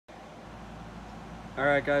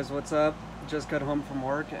Alright guys, what's up? Just got home from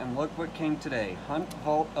work and look what came today. Hunt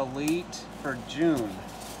Vault Elite for June.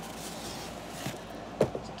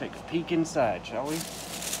 Let's take a peek inside, shall we?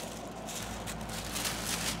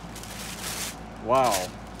 Wow.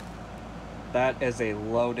 That is a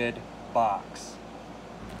loaded box.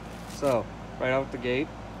 So, right out the gate,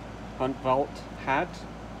 Hunt Vault hat.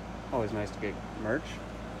 Always nice to get merch.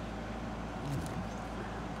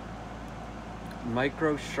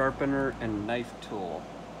 Micro sharpener and knife tool.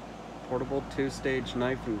 Portable 2-stage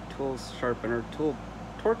knife and tool sharpener tool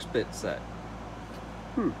Torx bit set.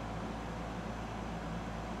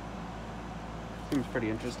 Seems pretty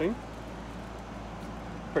interesting.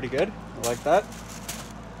 Pretty good. I like that.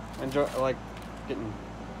 I like getting...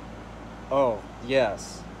 Oh,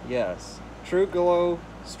 yes. Yes. True Glow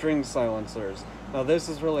string silencers. Now this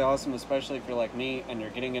is really awesome, especially if you're like me and you're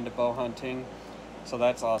getting into bow hunting. So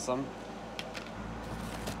that's awesome.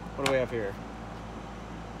 What do we have here?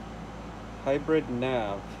 Hybrid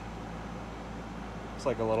nav. It's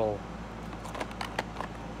like a little,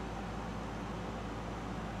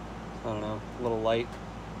 I don't know, little light.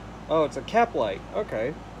 Oh, it's a cap light.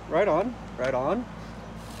 Okay, right on, right on.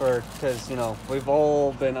 Because, you know, we've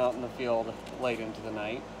all been out in the field late into the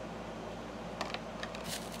night.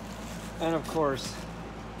 And of course,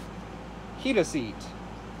 heat seat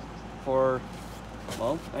for,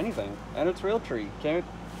 well, anything. And it's Realtree. Can't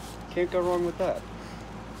go wrong with that.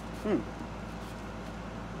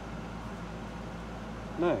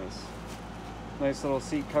 Nice. Nice little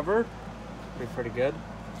seat cover. Pretty good.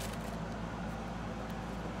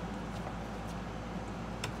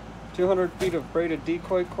 200 feet of braided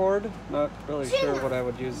decoy cord. Not really sure what I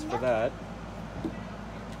would use for that.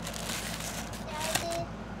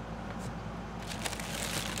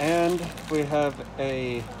 And we have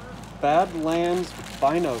a Badlands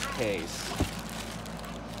Bino case.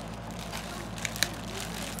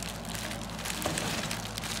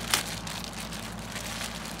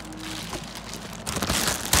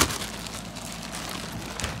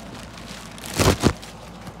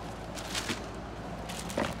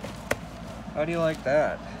 How do you like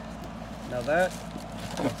that? Now that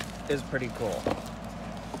is pretty cool.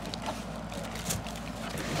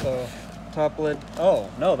 So, top lid. Oh,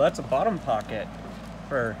 no, that's a bottom pocket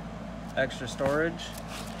for extra storage.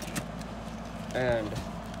 And,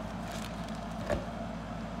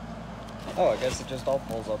 oh, I guess it just all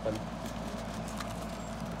pulls open.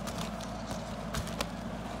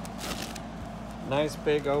 Nice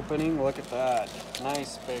big opening. Look at that.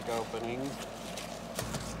 Nice big opening.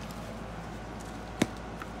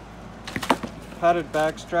 Padded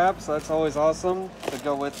back straps, that's always awesome to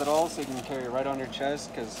go with it all, so you can carry it right on your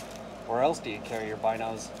chest, because where else do you carry your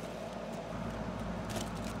binos?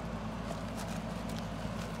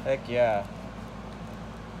 Heck yeah.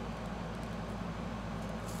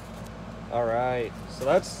 Alright, so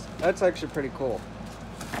that's actually pretty cool.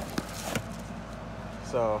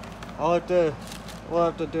 So we'll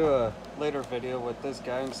have to do a later video with this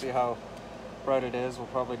guy and see how bright it is. We'll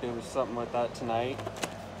probably do something with that tonight.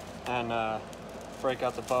 And break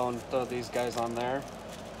out the bow and throw these guys on there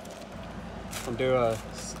and do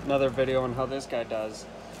another video on how this guy does.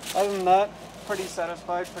 Other than that, pretty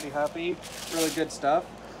satisfied, pretty happy, really good stuff.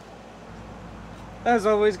 As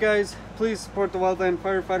always guys, please support the Wildland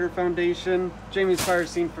Firefighter Foundation, Jamie's Fire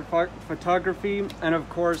Scene Photography, and of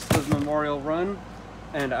course the Memorial Run,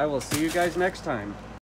 and I will see you guys next time.